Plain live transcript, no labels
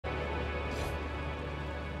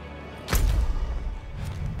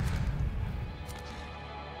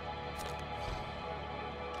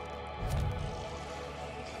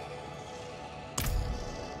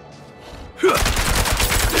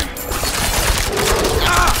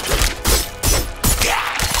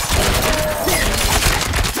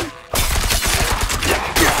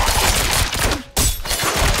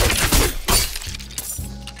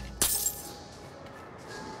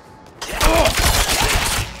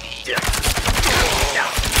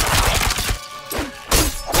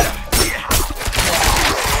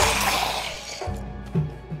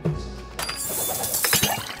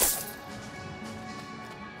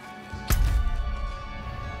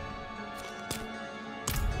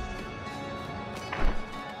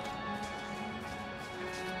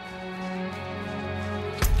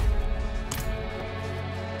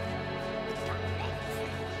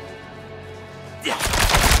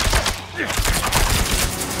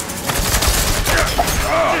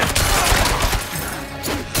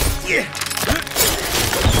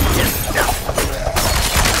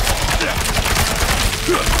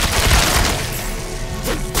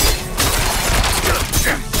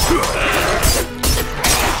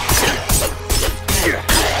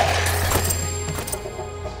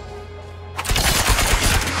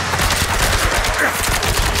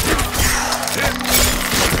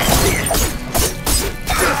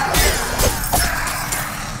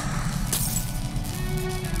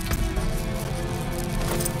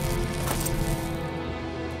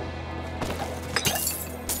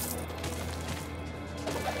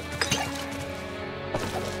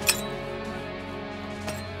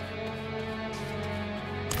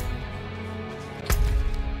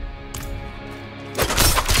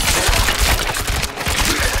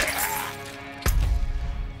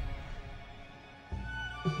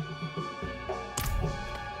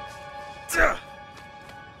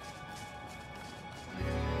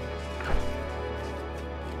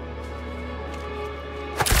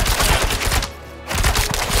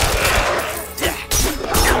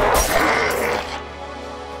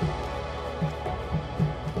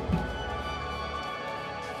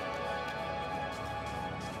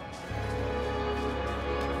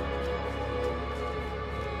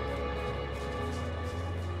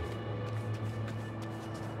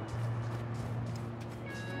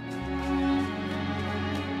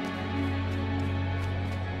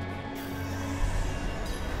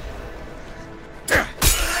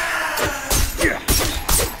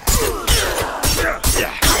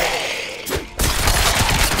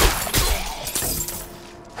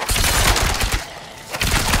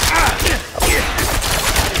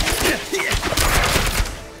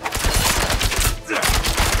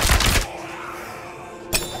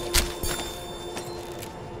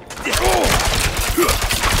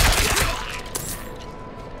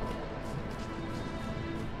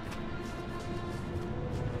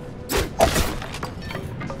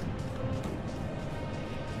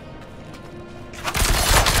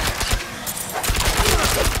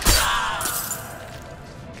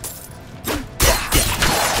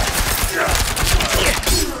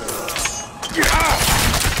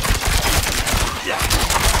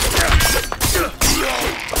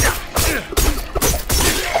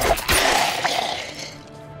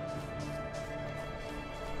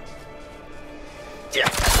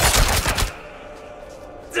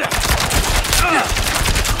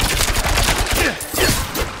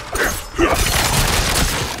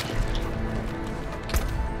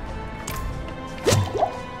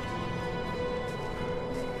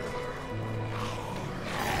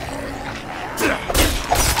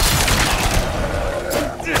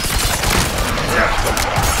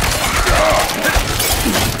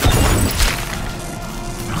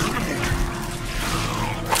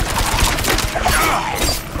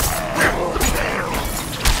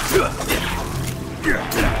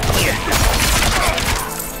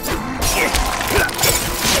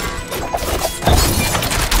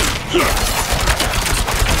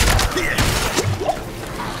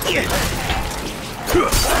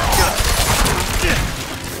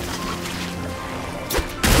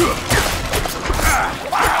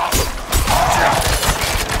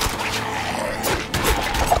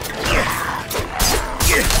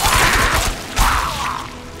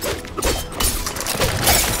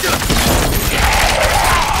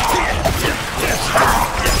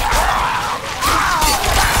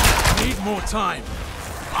Time.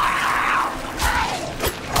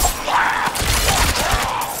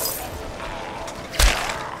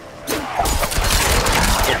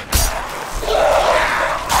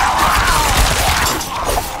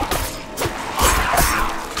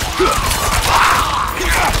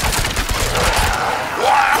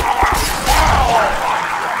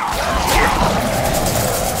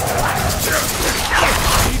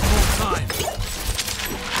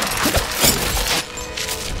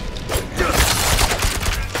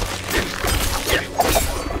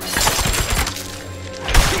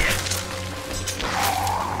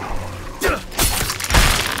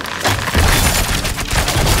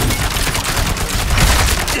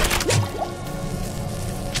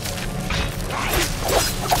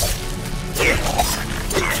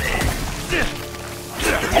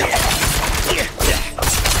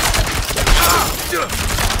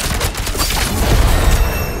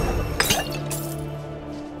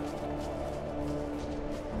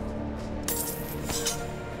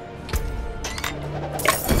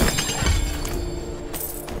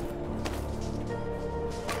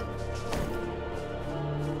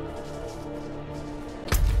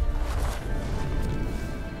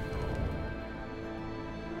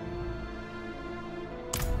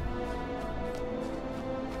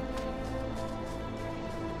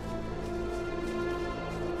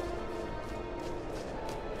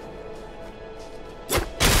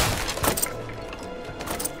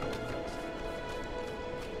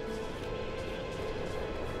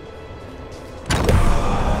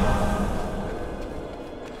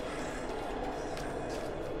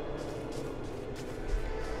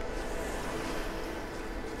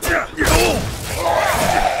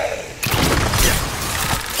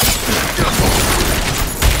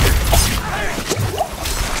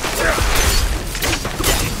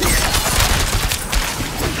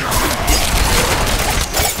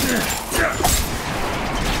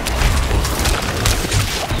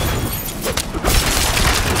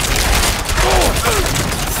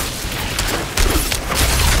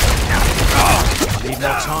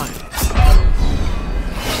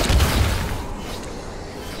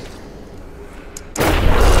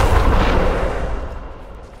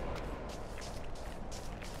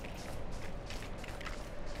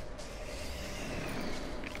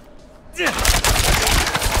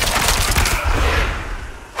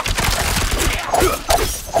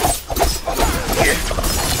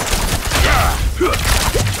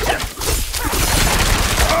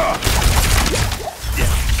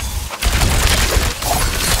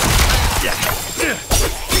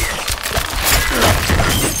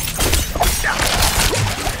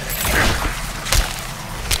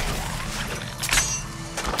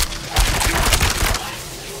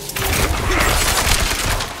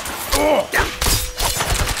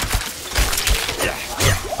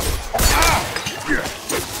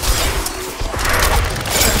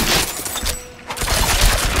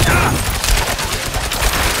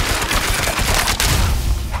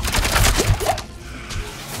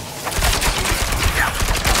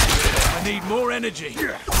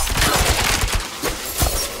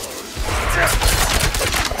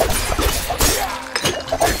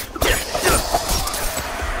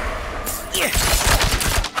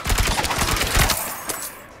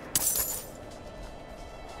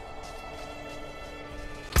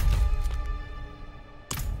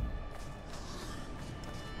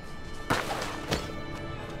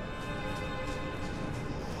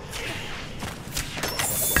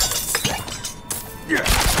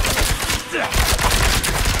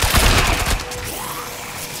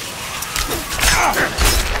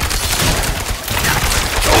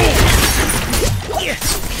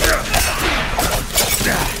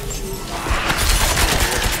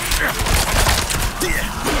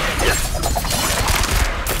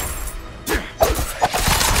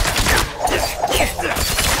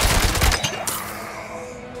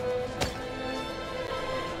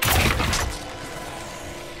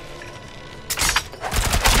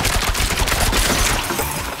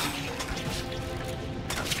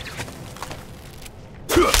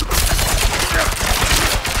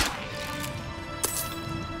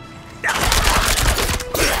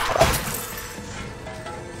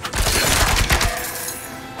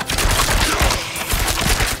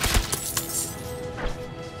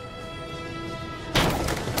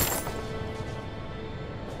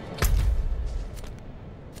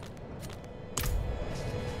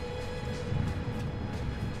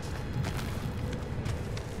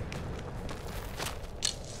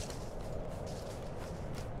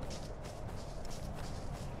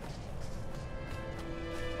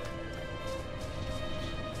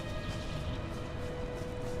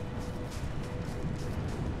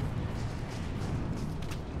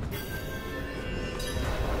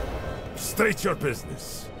 State your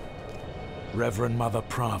business. Reverend Mother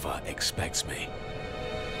Prava expects me.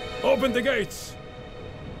 Open the gates!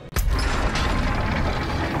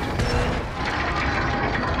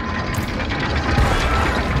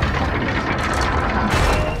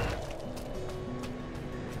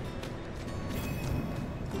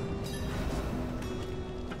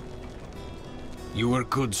 You were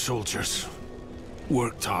good soldiers.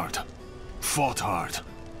 Worked hard. Fought hard.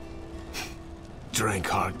 Drank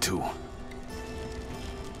hard too.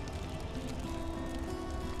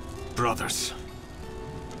 Brothers.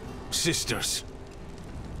 Sisters.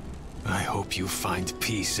 I hope you find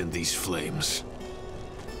peace in these flames.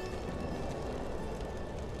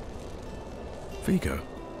 Vigo,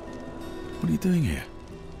 what are you doing here?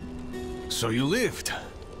 So you lived.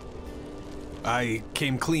 I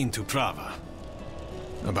came clean to Prava.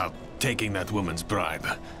 About taking that woman's bribe.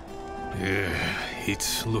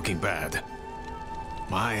 It's looking bad.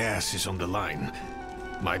 My ass is on the line.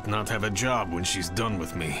 Might not have a job when she's done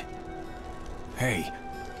with me. Hey,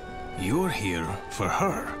 you're here for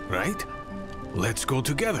her, right? Let's go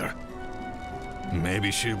together. Maybe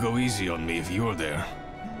she'll go easy on me if you're there.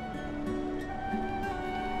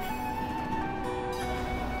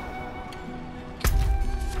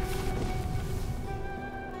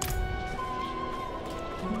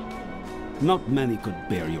 Not many could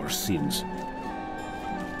bear your sins.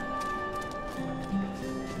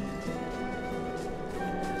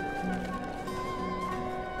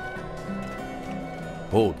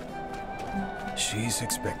 Hold. She's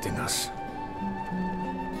expecting us.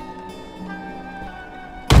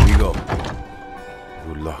 Vigo.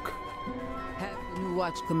 Good luck. Have the new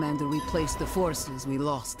watch commander replace the forces we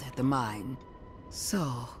lost at the mine.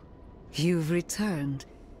 So, you've returned.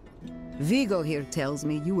 Vigo here tells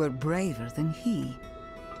me you were braver than he.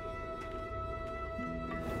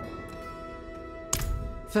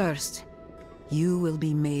 First, you will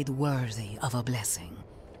be made worthy of a blessing.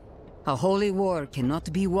 A holy war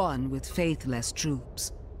cannot be won with faithless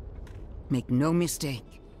troops. Make no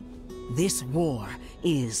mistake, this war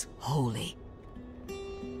is holy.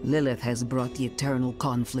 Lilith has brought the eternal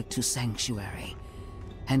conflict to Sanctuary,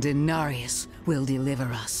 and Inarius will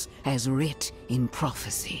deliver us as writ in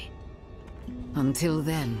prophecy. Until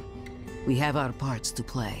then, we have our parts to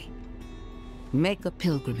play. Make a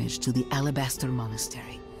pilgrimage to the Alabaster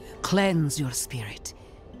Monastery. Cleanse your spirit.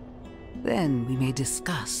 Then we may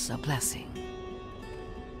discuss a blessing.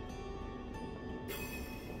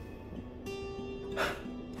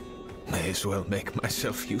 May as well make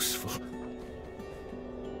myself useful.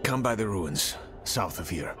 Come by the ruins, south of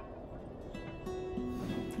here.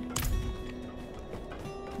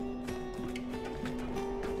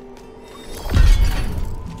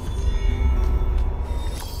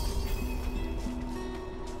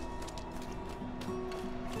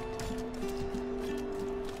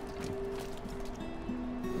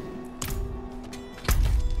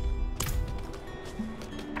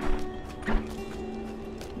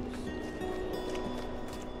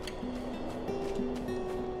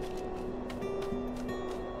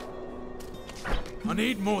 I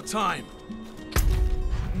need more time.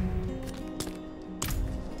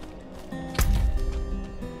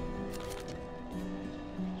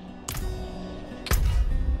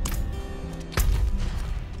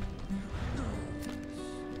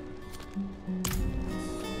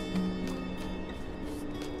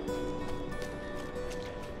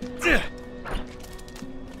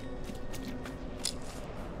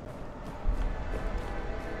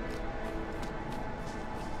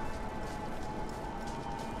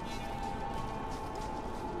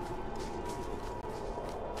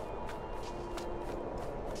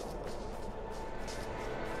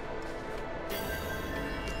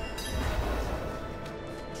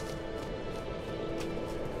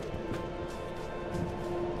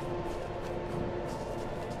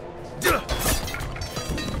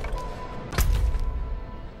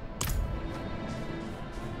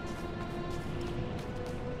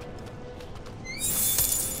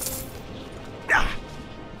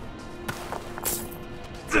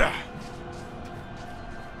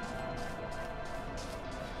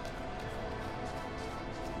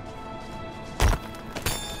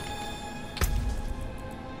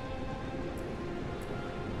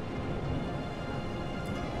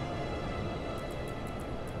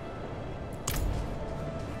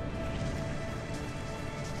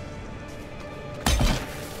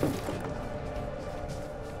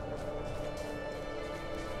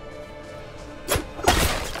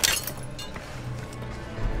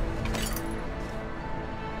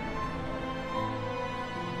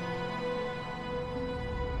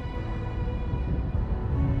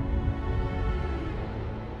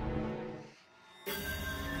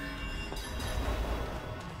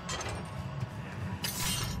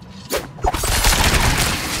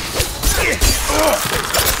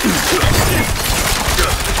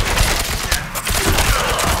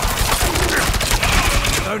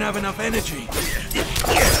 don't have enough energy.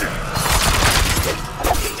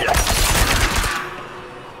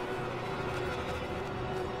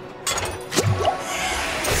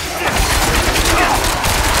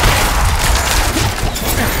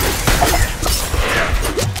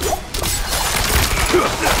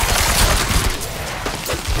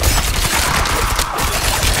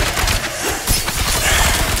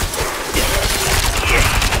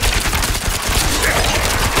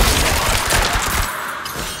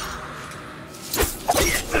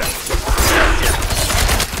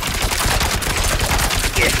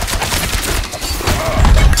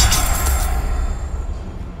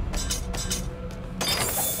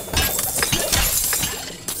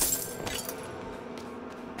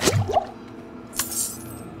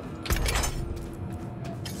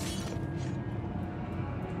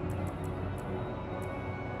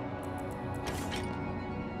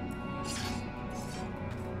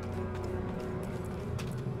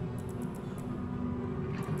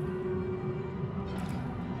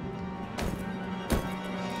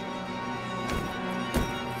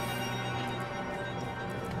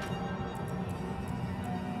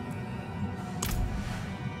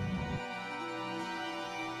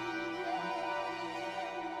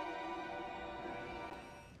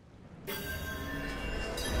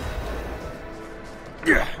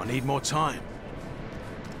 I need more time.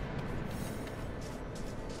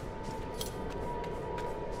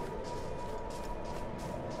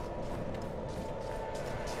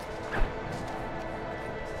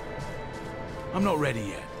 I'm not ready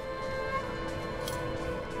yet.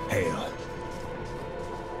 Hail.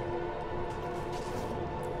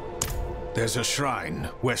 There's a shrine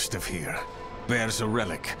west of here. Bears a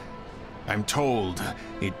relic. I'm told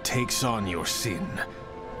it takes on your sin.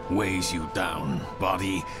 Weighs you down,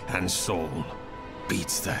 body and soul.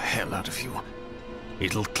 Beats the hell out of you.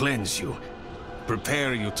 It'll cleanse you.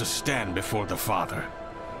 Prepare you to stand before the Father.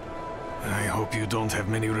 I hope you don't have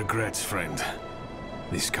many regrets, friend.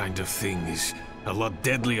 This kind of thing is a lot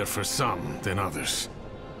deadlier for some than others.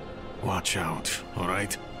 Watch out, all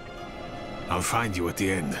right? I'll find you at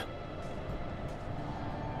the end.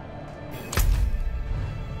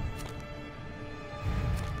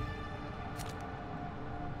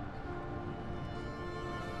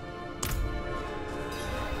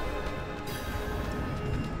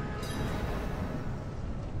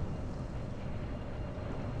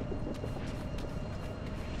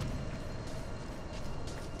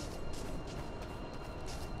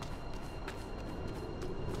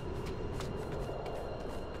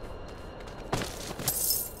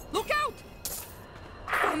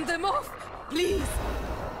 Fend them off, please!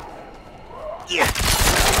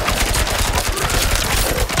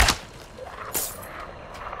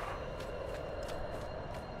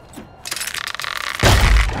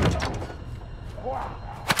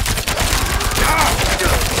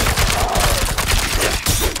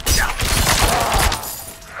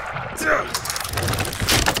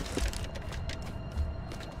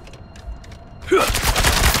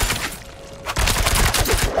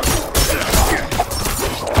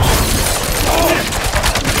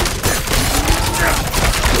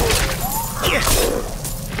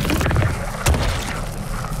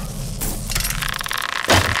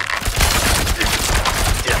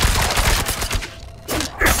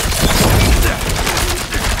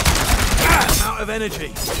 Of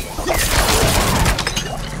energy.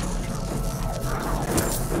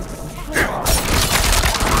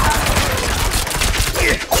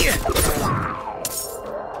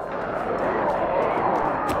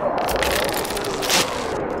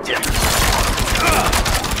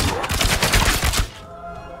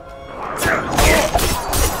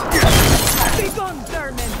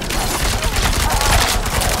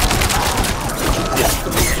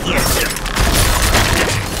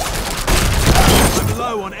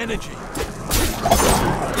 Low on energy.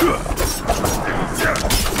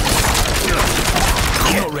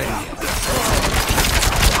 I'm not ready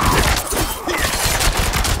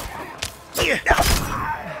yet.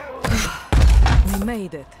 We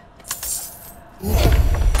made it.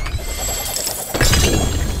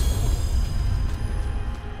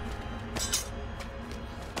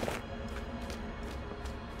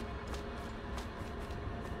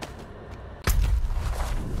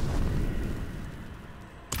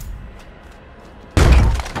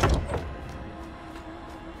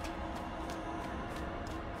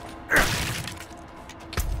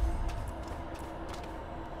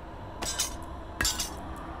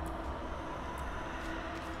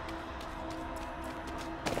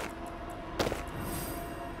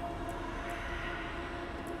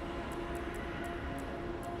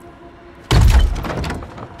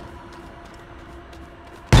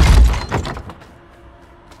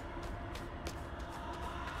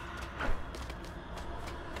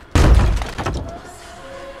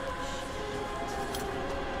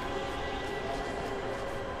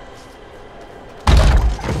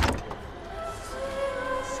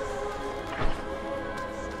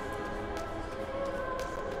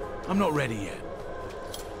 I'm not ready yet.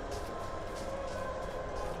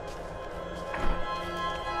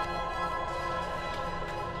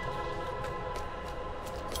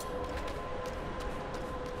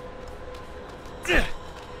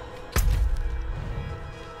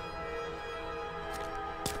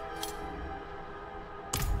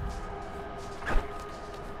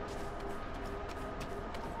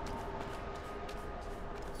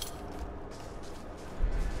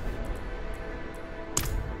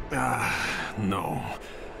 No.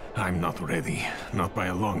 I'm not ready. Not by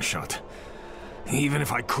a long shot. Even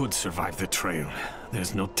if I could survive the trail,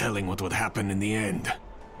 there's no telling what would happen in the end.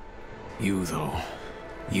 You, though,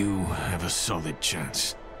 you have a solid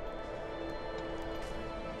chance.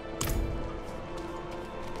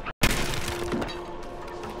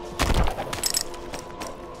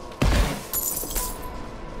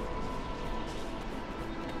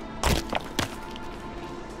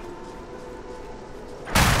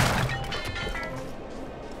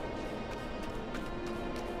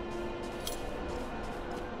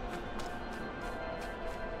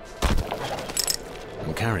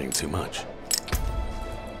 I'm carrying too much.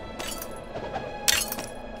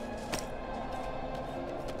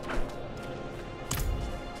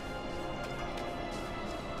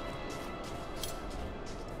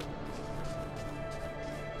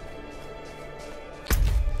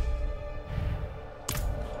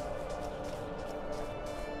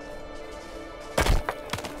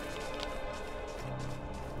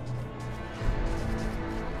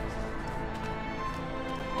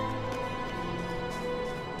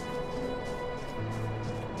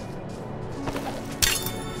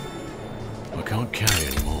 I can't carry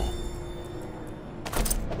anymore.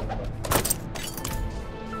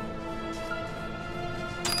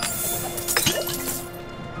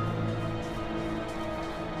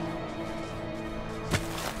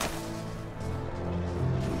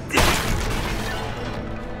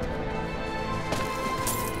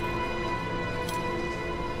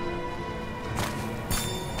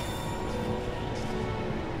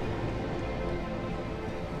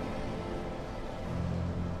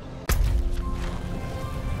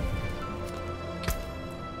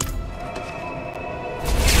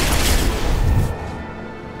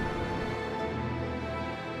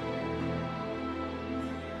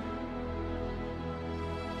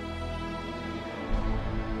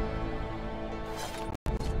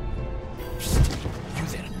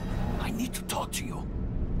 Talk to you.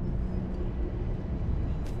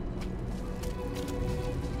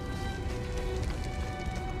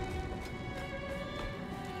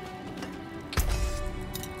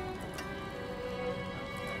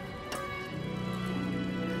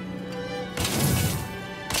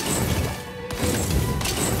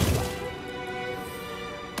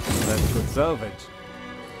 That's good salvage.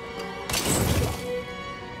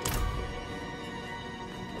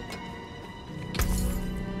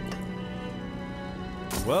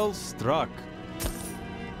 Well struck.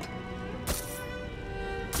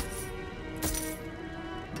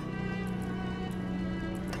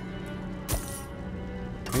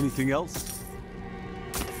 Anything else?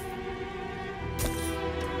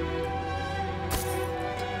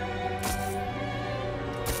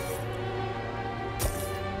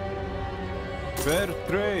 Fair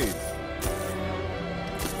trade.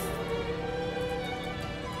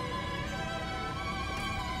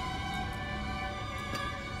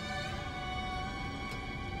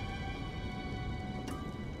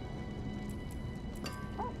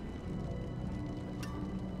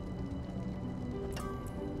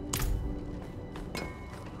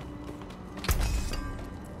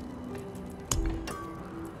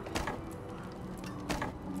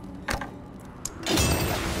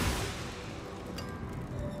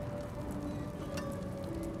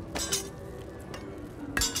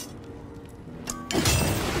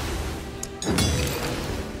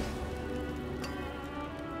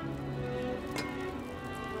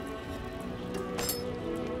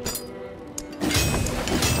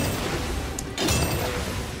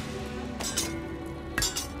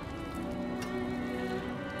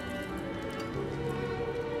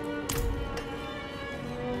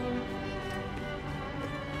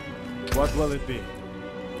 What will it be?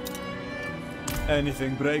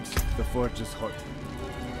 Anything breaks, the forge is hot.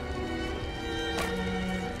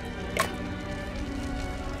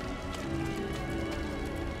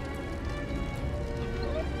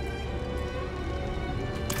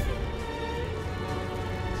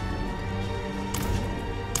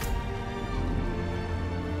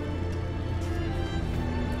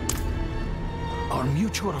 Our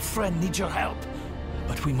mutual friend needs your help,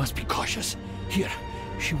 but we must be cautious. Here,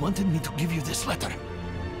 she wanted me to give you this letter.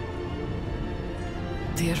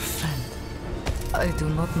 Dear friend, I do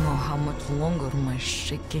not know how much longer my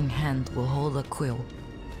shaking hand will hold a quill,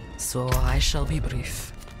 so I shall be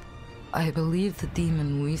brief. I believe the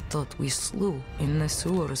demon we thought we slew in the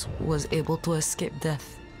sewers was able to escape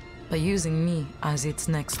death by using me as its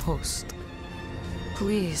next host.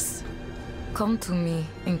 Please, come to me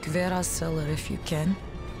in Kvera's cellar if you can.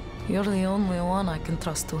 You're the only one I can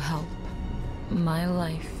trust to help. My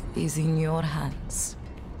life is in your hands.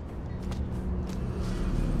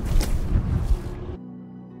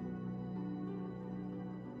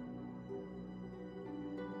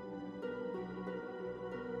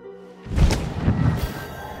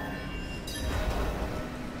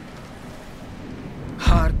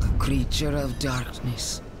 Hark, creature of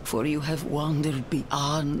darkness, for you have wandered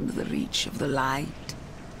beyond the reach of the light.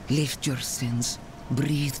 Lift your sins,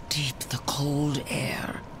 breathe deep the cold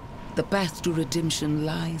air. The path to redemption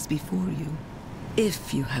lies before you,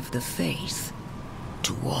 if you have the faith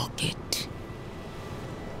to walk it.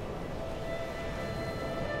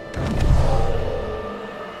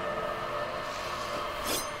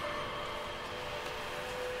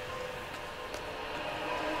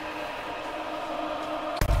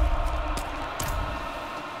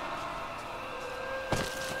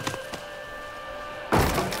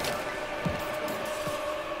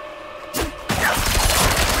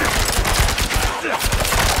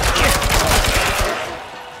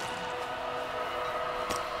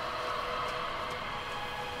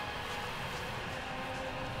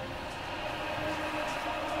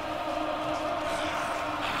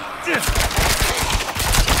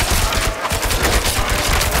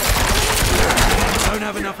 Don't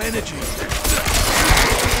have enough energy.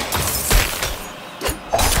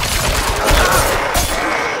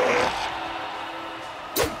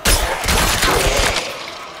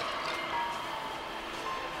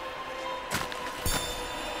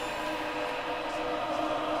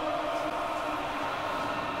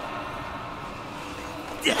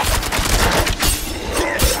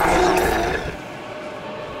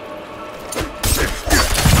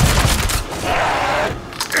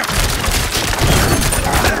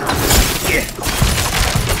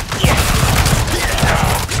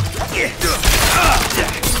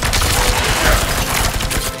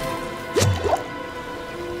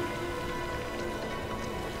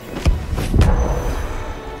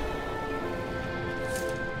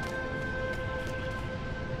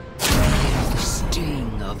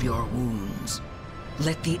 Of your wounds.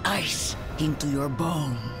 Let the ice into your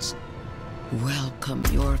bones. Welcome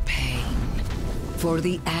your pain, for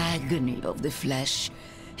the agony of the flesh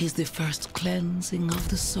is the first cleansing of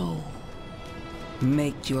the soul.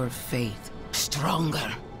 Make your faith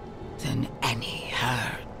stronger than any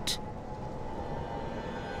hurt.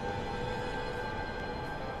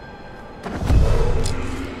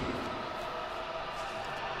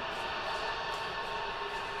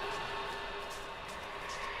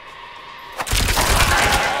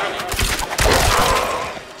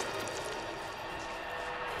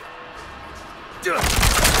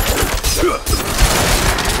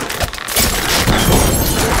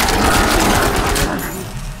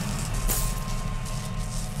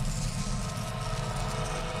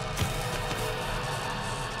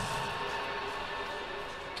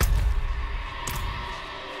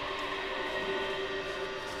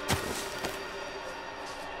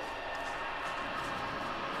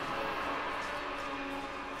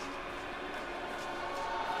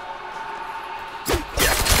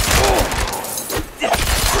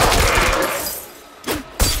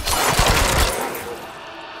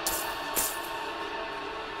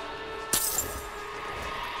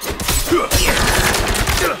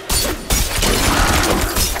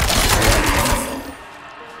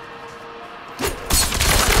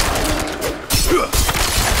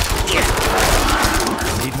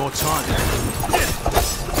 Need more time.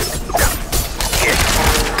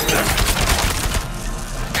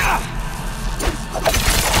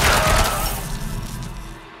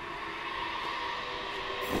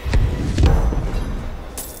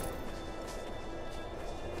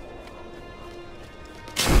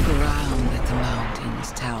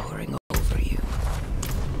 Towering over you.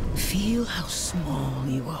 Feel how small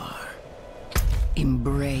you are.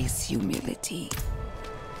 Embrace humility.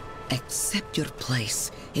 Accept your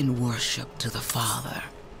place in worship to the Father,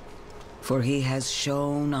 for He has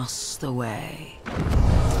shown us the way.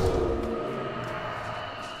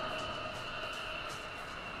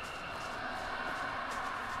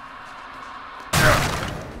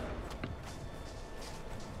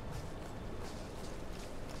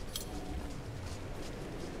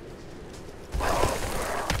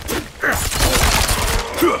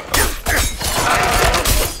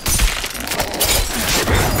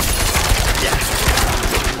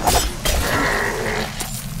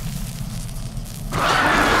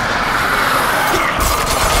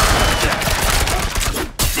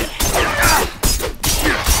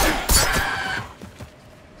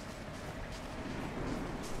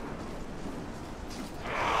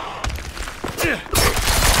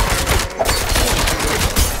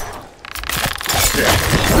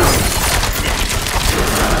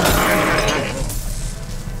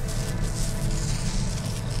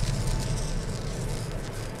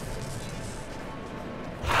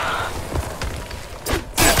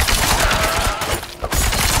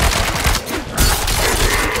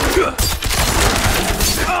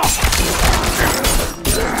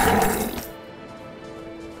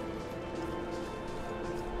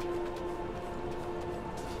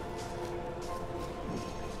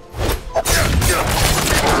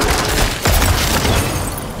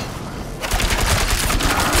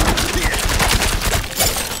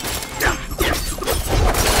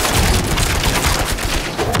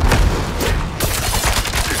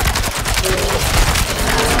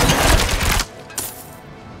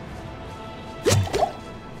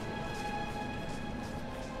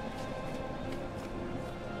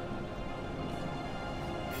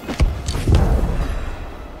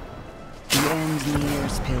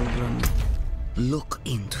 Look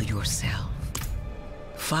into yourself.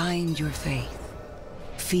 Find your faith.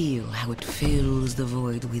 Feel how it fills the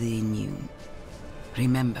void within you.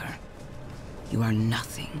 Remember, you are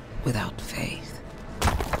nothing without faith.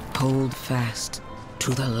 Hold fast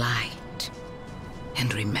to the light,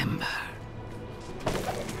 and remember.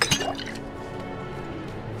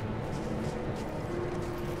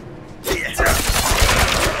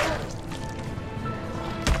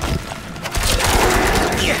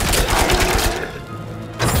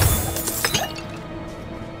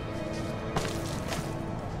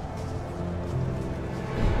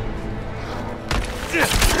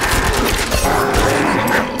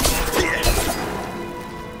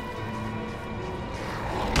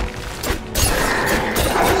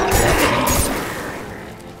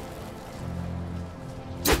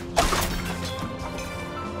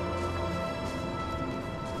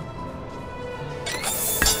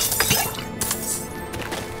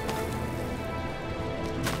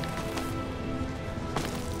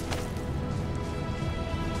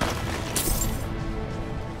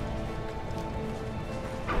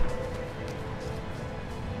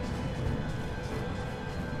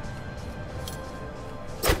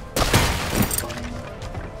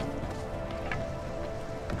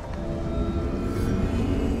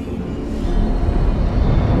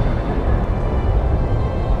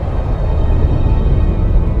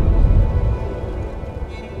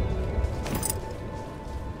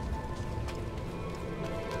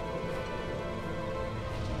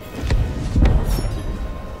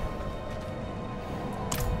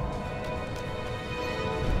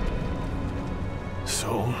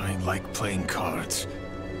 Like playing cards.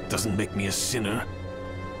 Doesn't make me a sinner.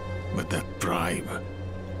 But that bribe.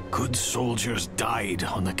 Good soldiers died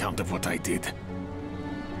on account of what I did.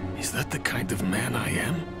 Is that the kind of man I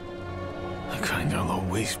am? The kind I'll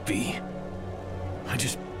always be.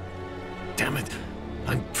 Damn it.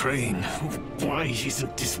 I'm praying. Why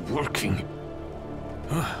isn't this working?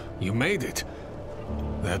 You made it.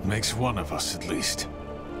 That makes one of us at least.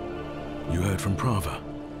 You heard from Prava?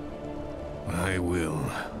 I will,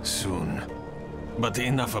 soon. But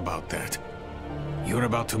enough about that. You're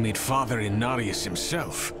about to meet Father Inarius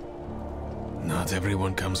himself. Not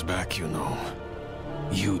everyone comes back, you know.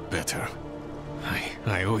 You'd better.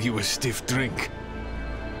 I owe you a stiff drink.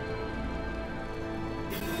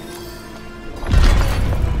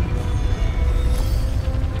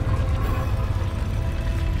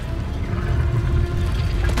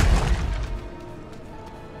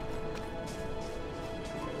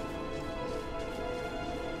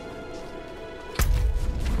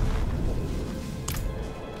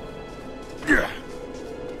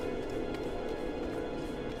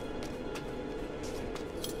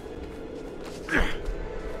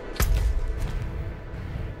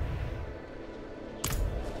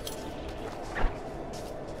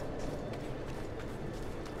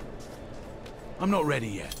 I'm not ready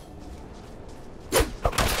yet.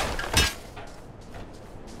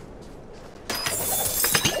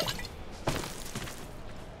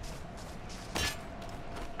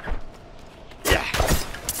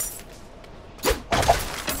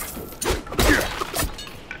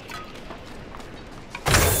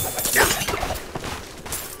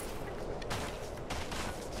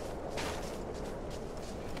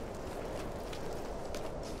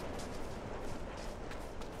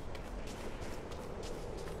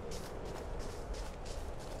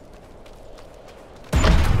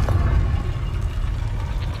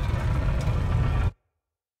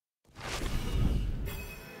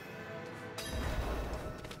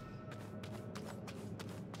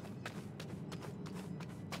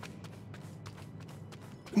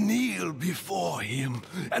 Kneel before him,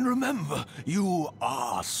 and remember, you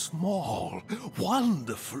are small,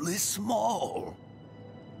 wonderfully small.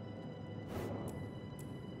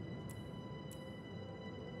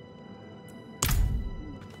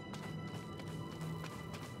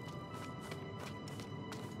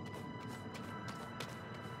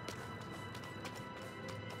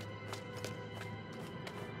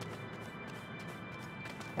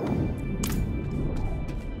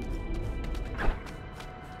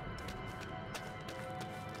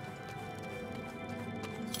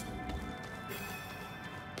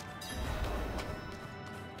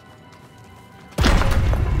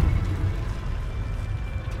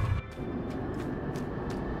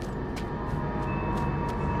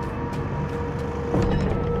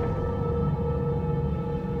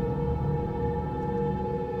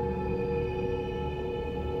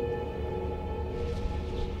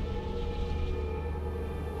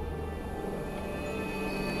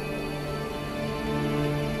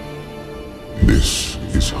 This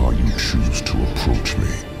is how you choose to approach me.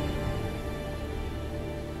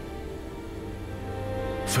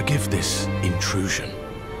 Forgive this intrusion,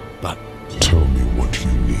 but Tell me what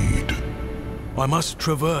you need. I must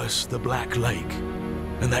traverse the Black Lake,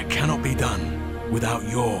 and that cannot be done without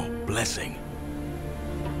your blessing.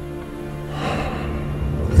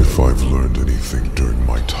 If I've learned anything during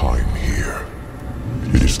my time here,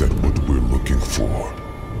 it is that what we're looking for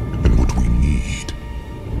and what we need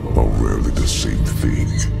are rarely the same thing.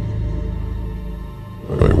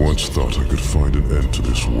 I once thought I could find an end to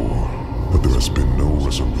this war, but there has been no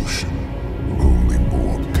resolution, only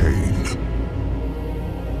more pain.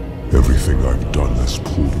 Everything I've done has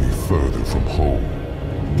pulled me further from home,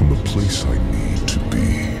 from the place I need to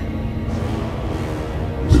be.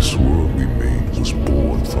 This world we made was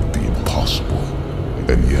born from the impossible,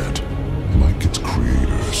 and yet, like its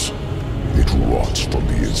creators, it rots from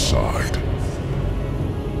the inside.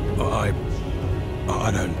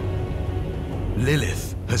 I don't...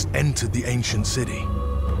 Lilith has entered the ancient city.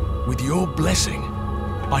 With your blessing,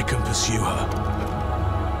 I can pursue her.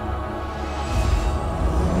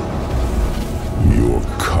 Your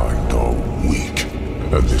kind are weak,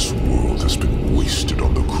 and this world has been wasted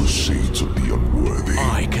on the crusades of the unworthy.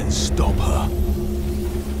 I can stop her.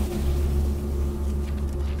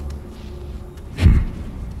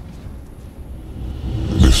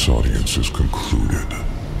 This audience is concluded.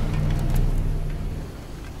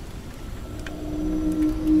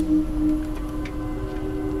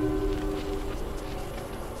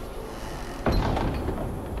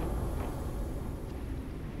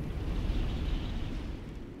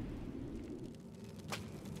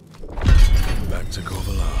 Back to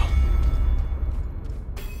Kovalar.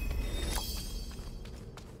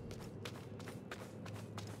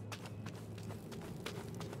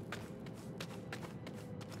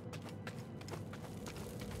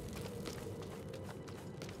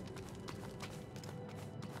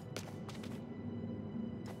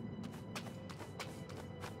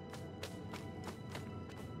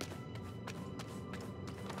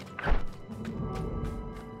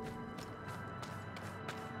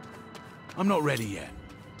 I'm not ready yet.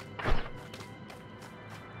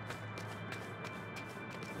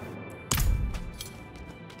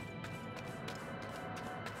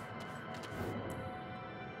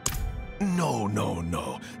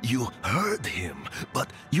 No. You heard him,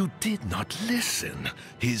 but you did not listen.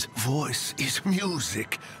 His voice is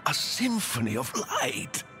music, a symphony of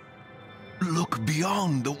light. Look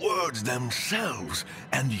beyond the words themselves,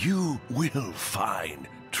 and you will find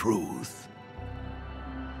truth.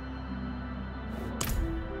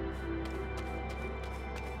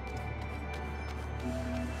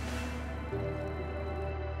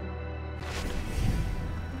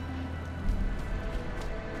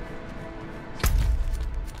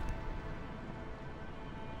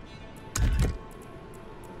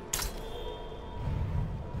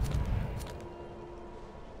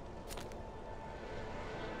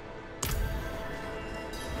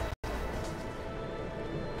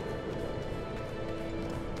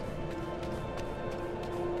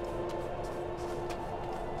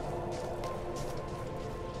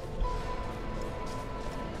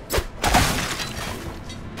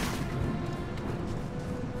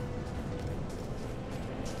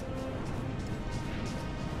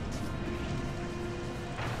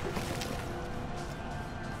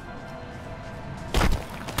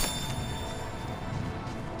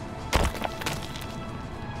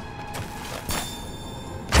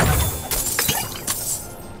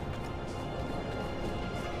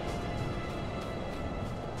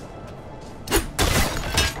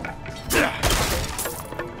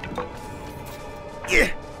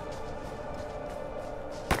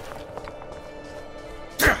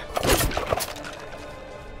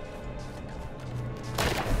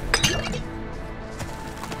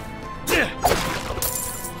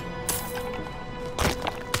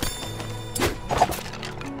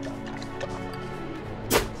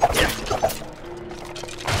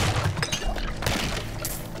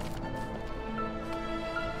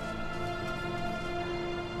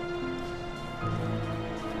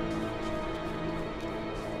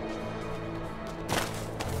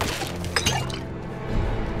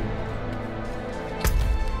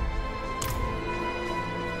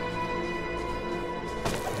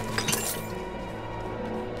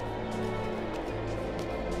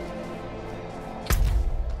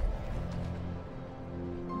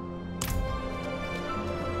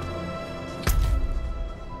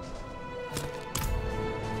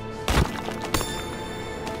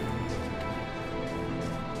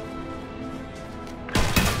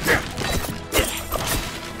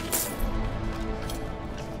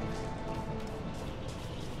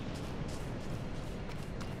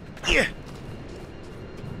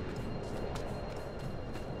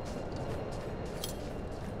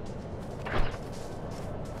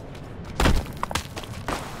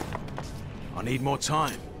 need more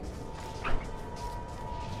time.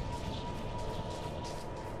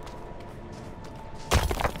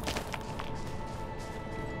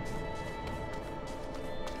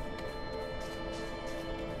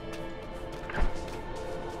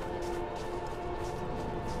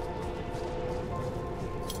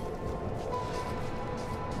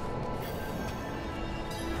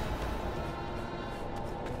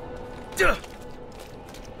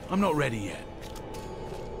 I'm not ready yet.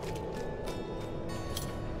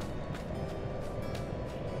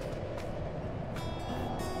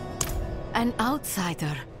 An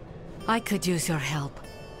outsider. I could use your help.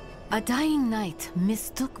 A dying knight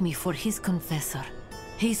mistook me for his confessor.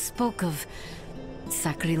 He spoke of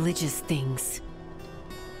sacrilegious things.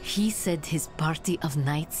 He said his party of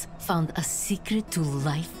knights found a secret to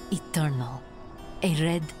life eternal. A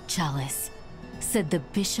red chalice. Said the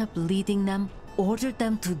bishop leading them ordered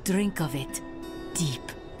them to drink of it, deep.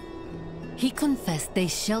 He confessed they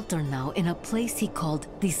shelter now in a place he called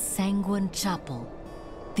the Sanguine Chapel.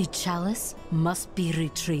 The chalice must be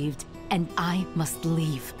retrieved, and I must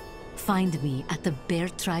leave. Find me at the Bear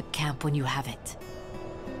Tribe camp when you have it.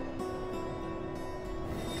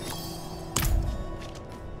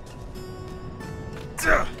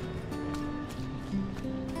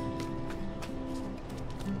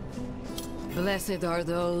 Blessed are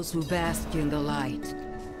those who bask in the light.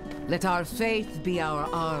 Let our faith be our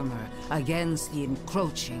armor against the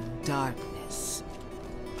encroaching darkness.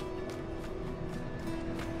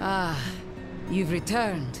 Ah, you've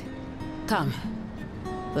returned. Come,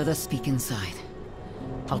 let us speak inside,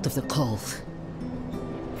 out of the cold.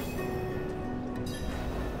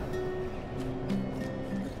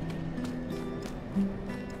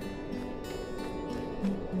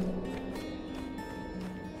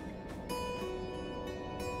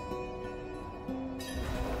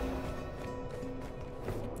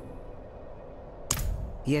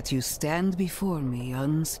 Yet you stand before me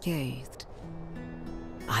unscathed.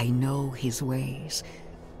 I know his ways.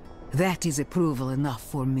 That is approval enough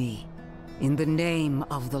for me. In the name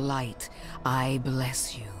of the light, I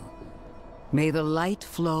bless you. May the light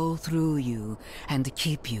flow through you and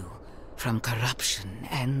keep you from corruption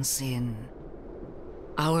and sin.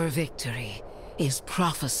 Our victory is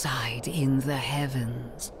prophesied in the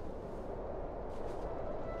heavens.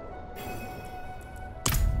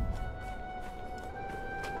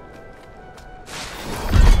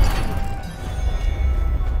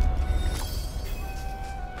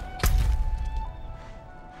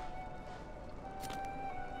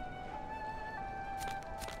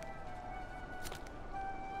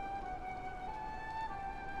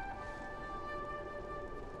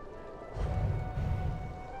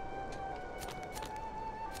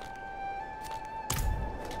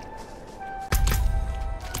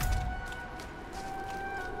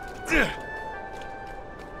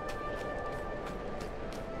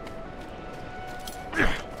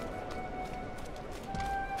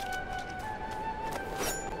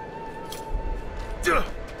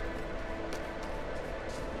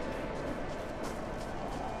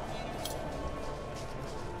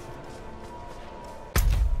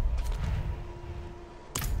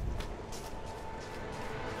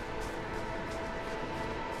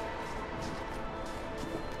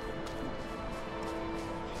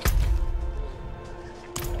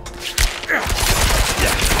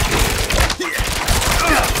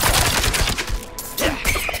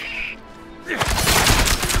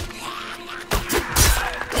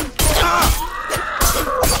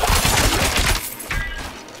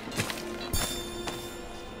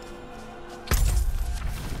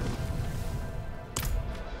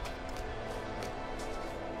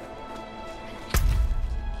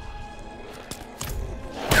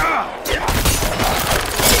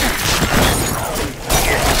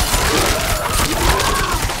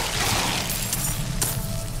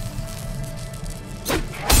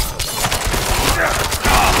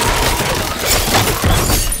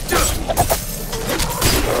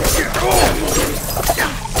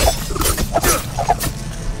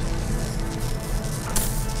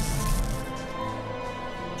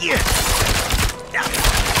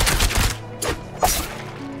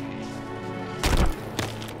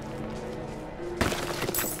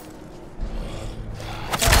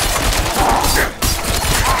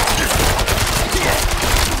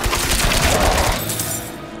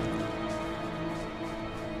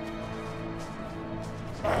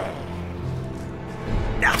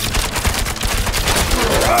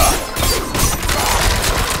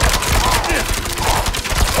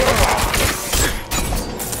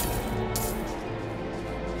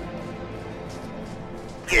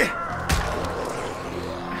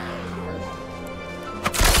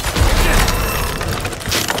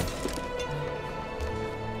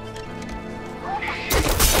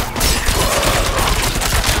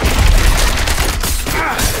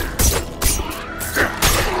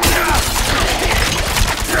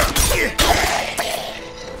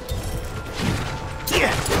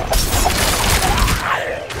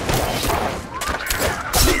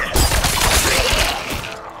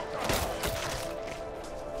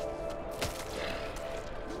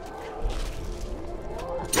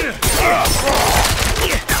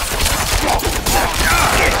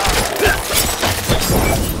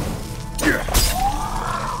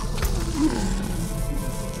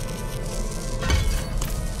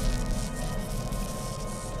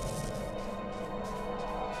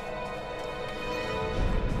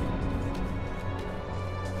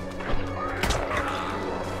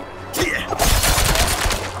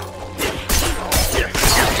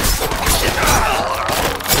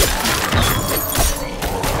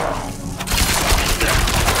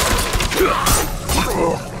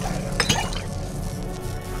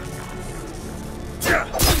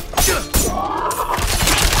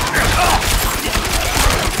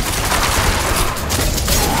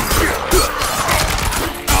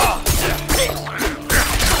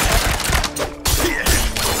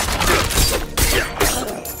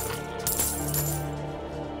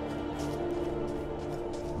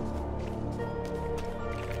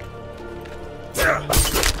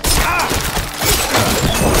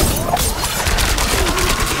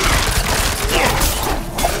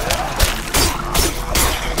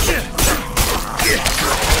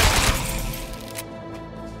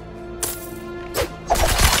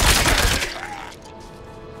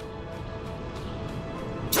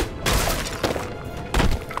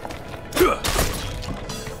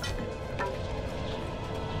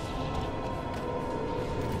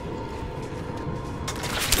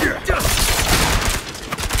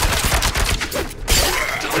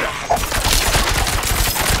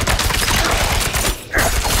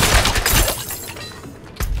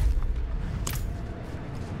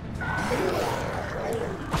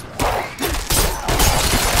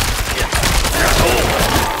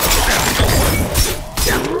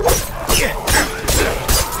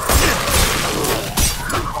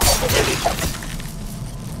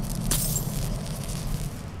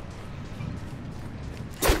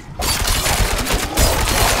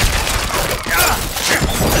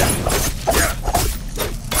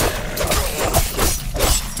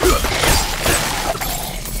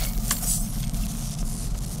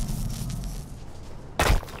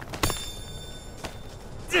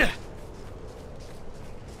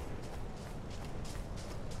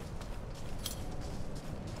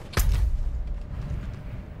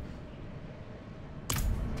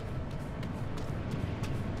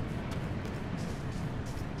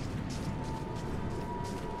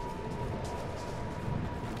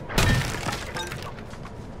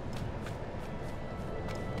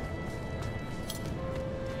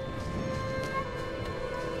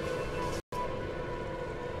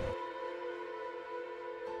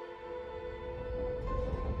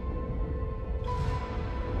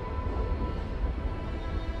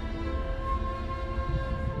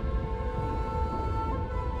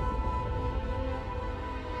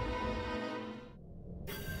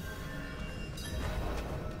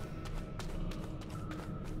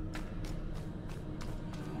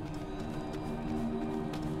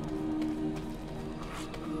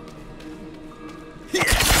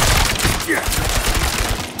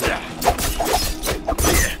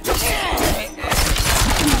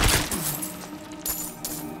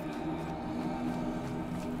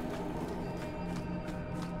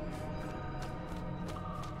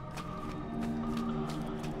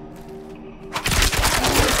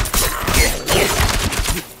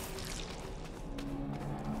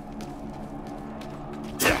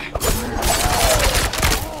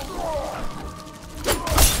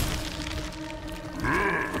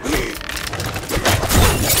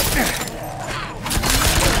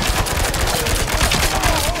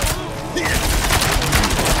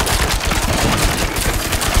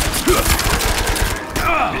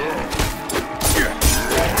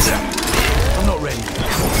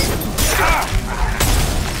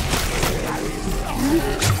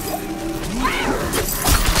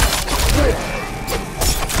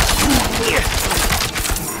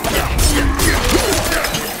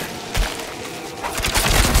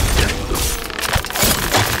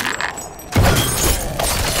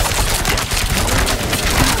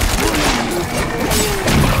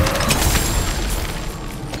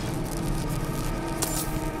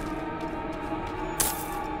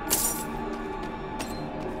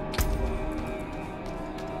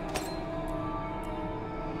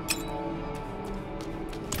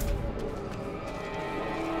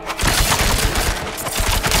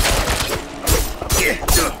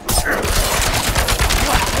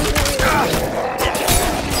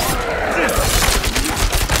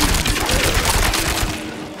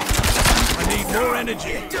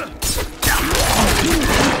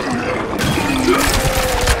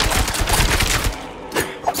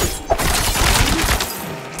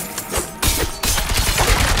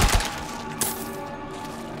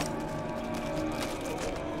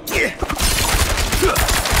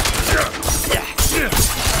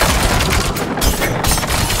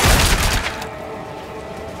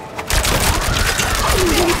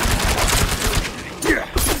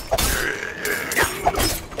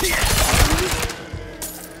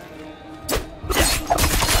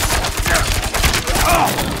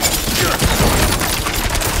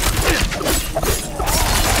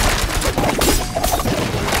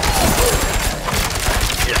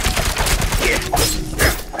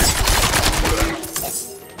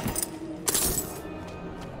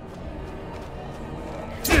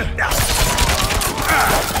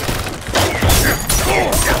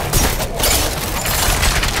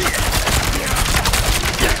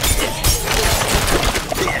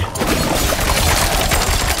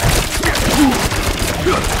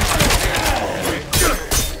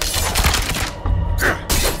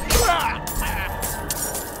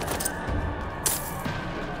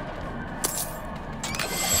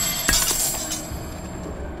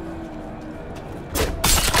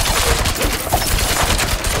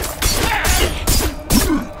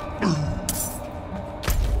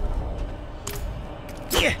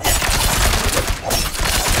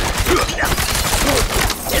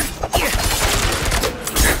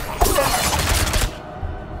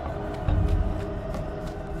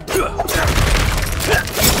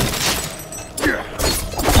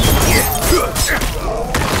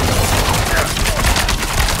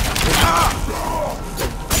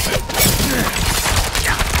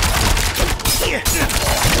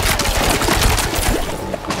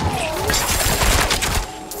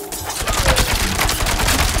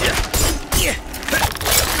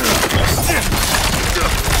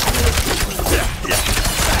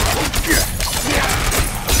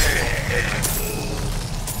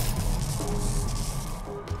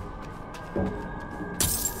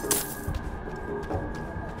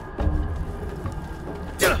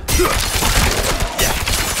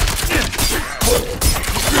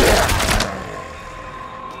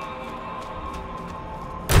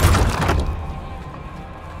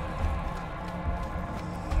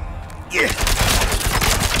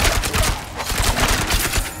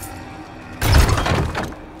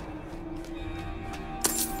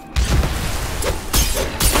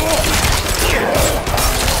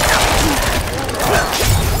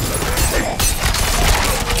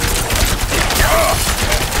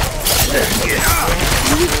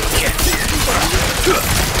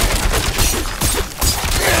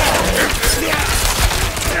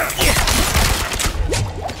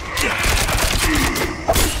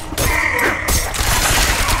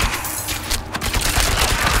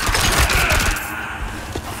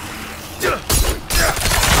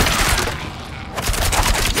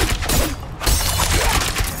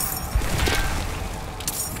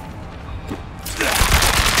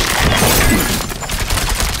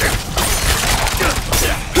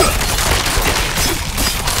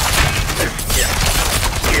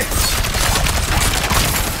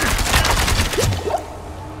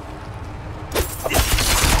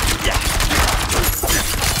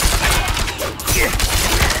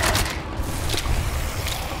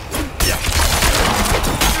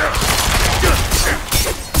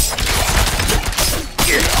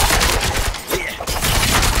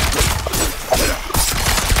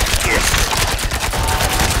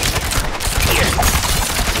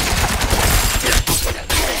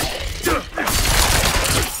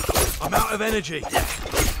 out of energy.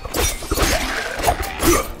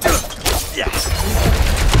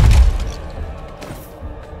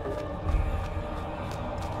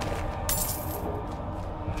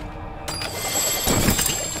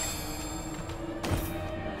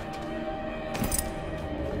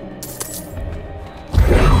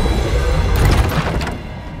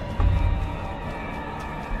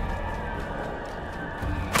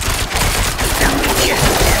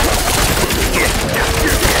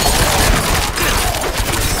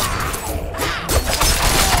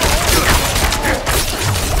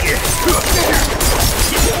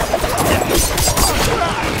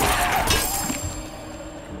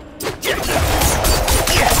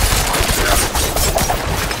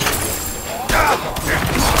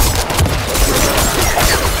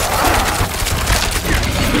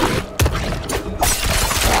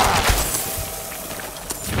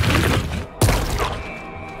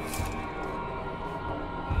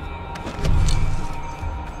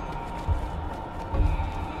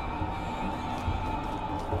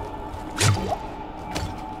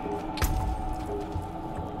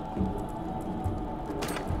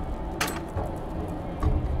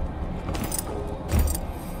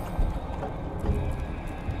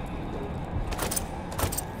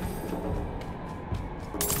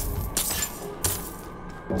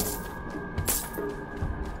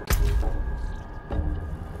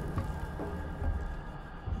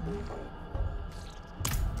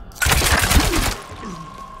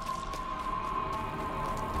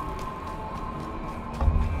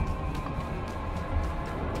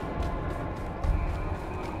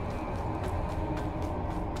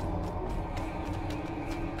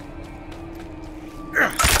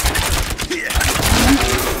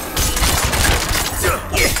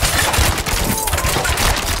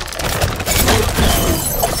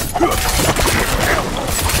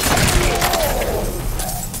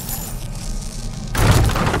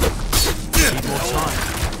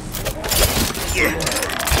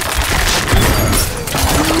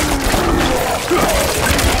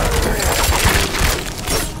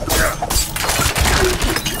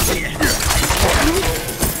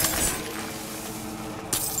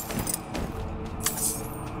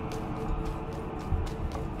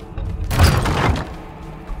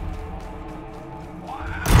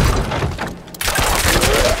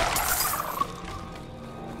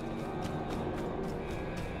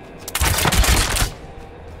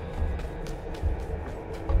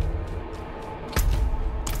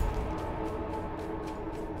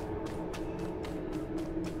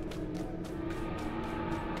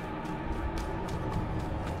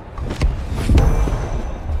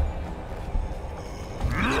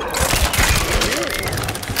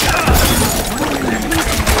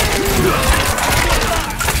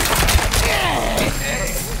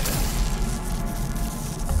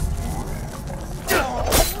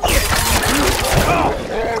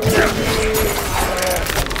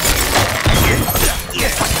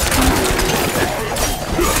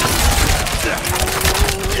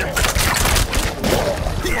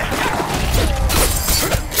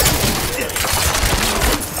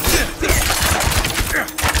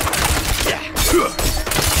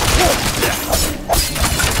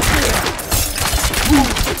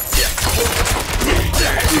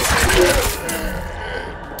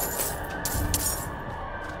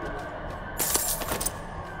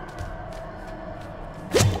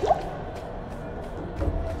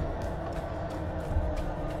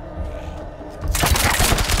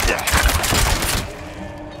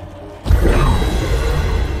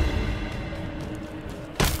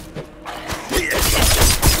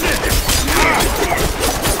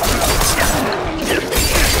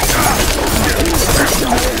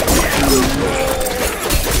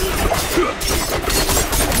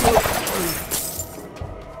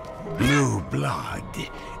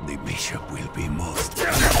 The bishop will be moved.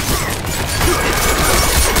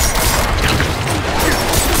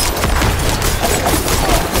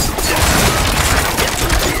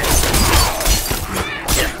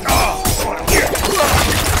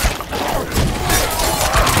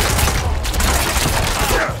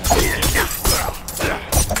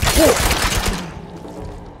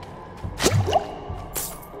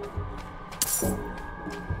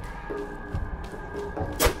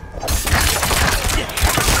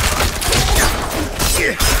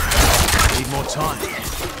 Need more time.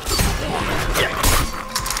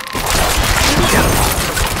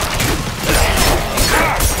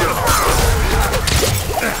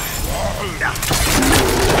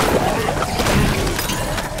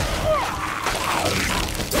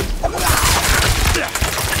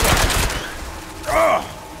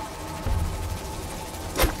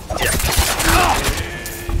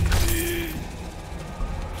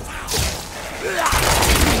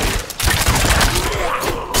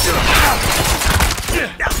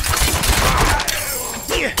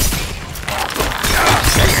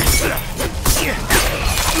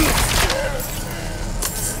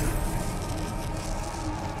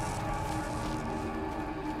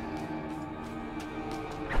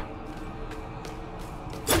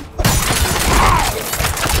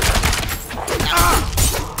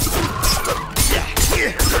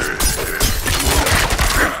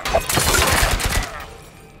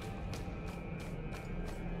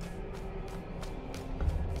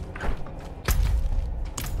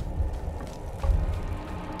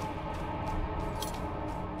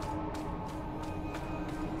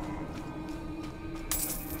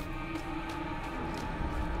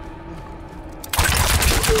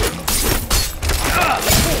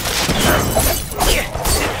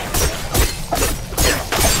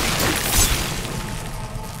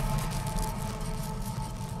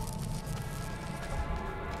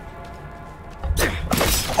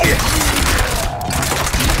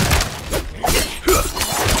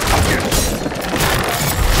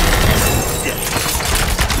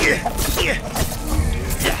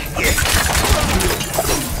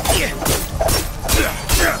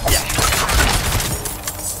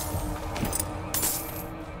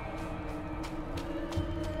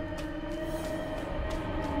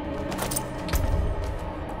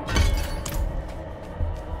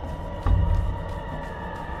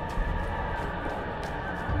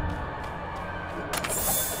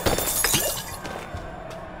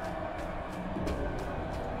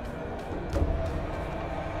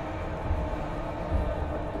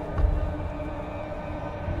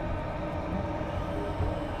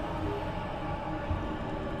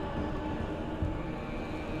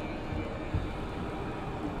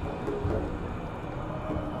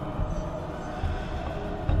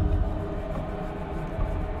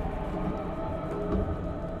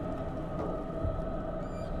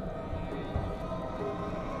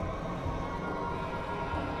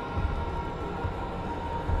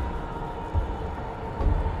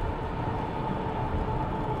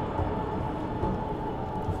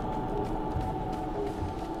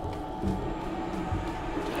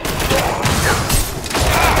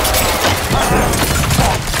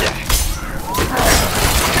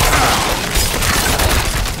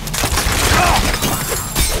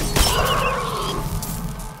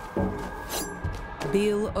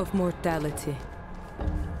 Bill of Mortality.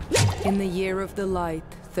 In the year of the light,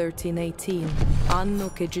 1318, Anno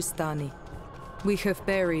Kegistani, we have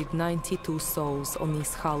buried 92 souls on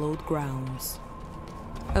these hallowed grounds.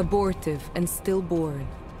 Abortive and stillborn,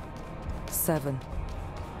 7.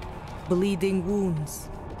 Bleeding wounds,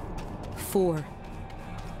 4.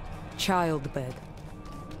 Childbed,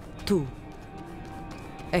 2.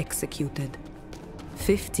 Executed,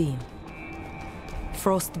 15.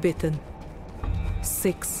 Frostbitten,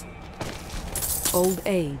 6. Old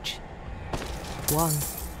age, 1.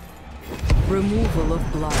 Removal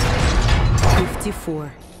of blood,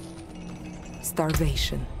 54.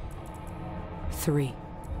 Starvation, 3.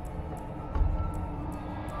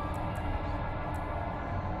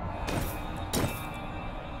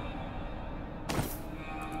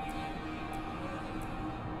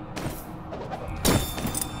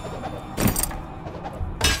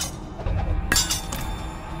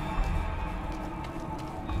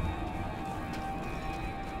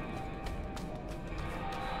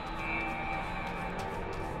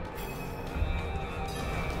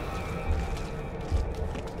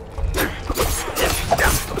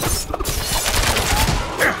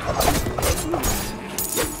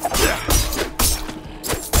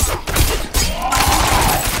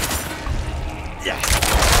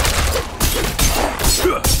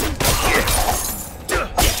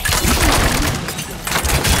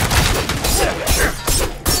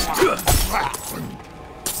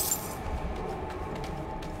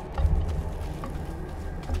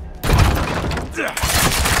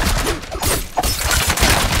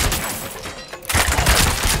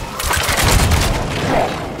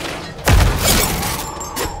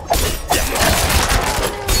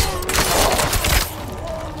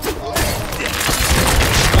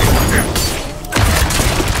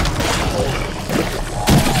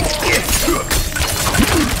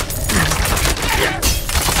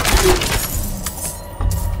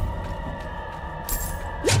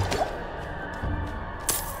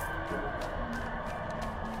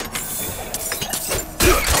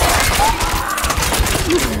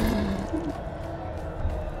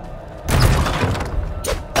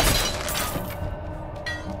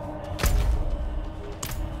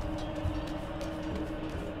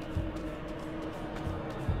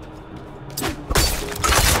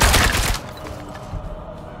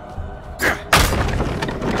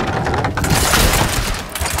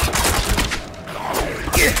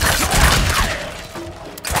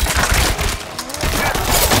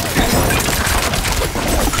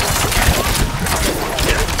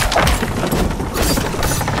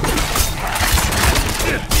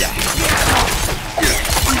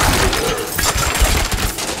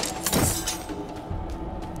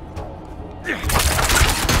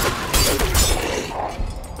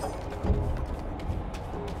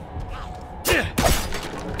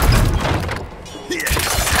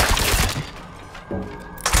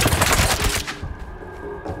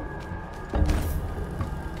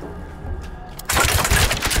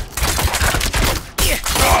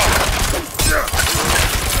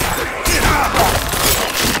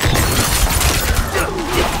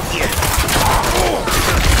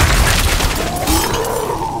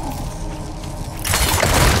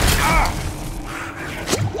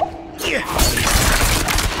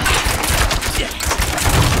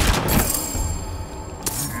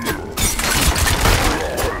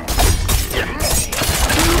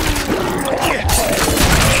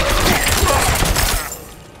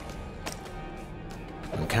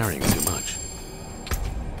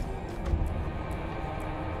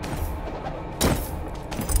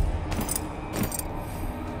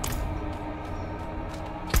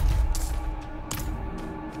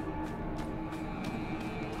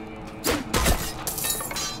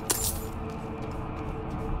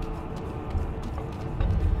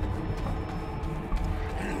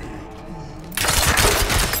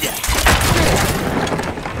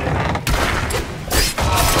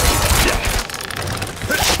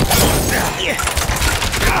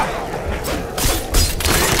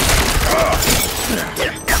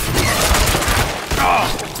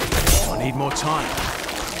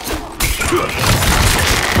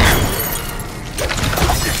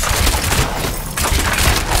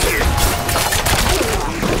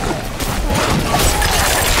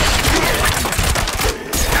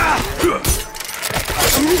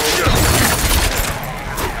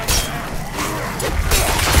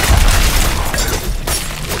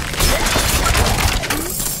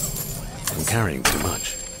 carrying too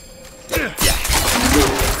much.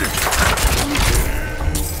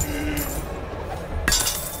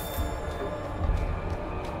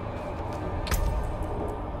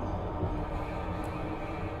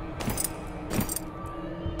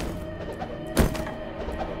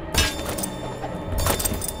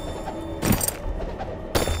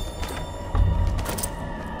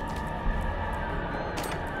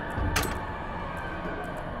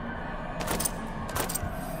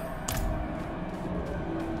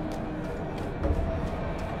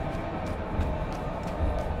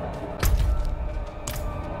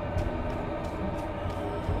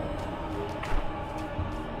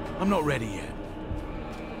 I'm not ready yet.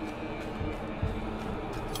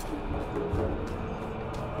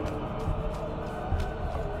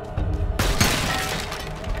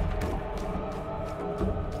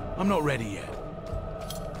 I'm not ready yet.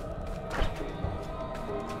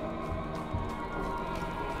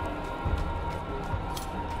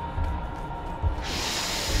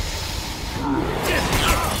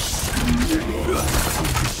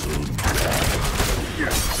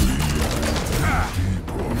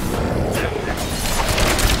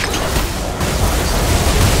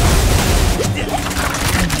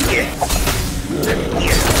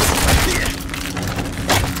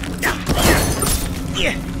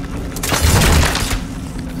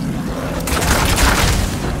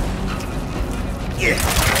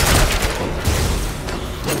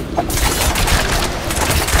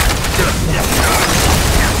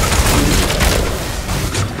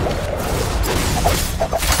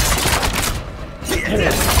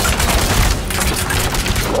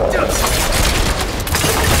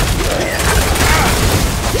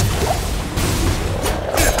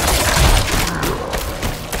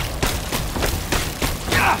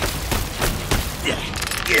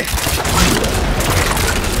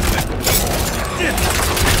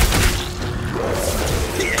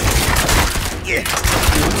 Yeah.